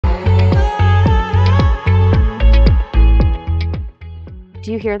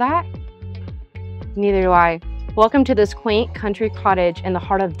Do you hear that? Neither do I. Welcome to this quaint country cottage in the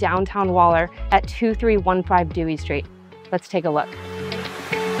heart of downtown Waller at 2315 Dewey Street. Let's take a look.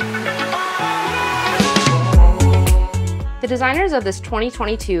 The designers of this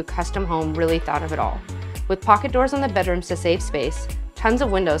 2022 custom home really thought of it all. With pocket doors on the bedrooms to save space, tons of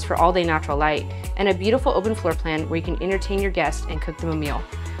windows for all-day natural light, and a beautiful open floor plan where you can entertain your guests and cook them a meal.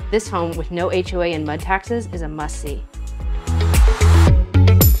 This home with no HOA and mud taxes is a must-see.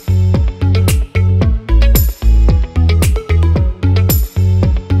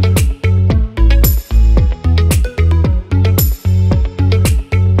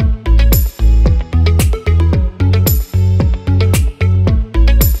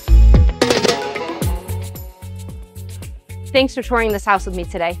 Thanks for touring this house with me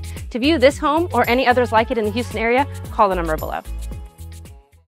today. To view this home or any others like it in the Houston area, call the number below.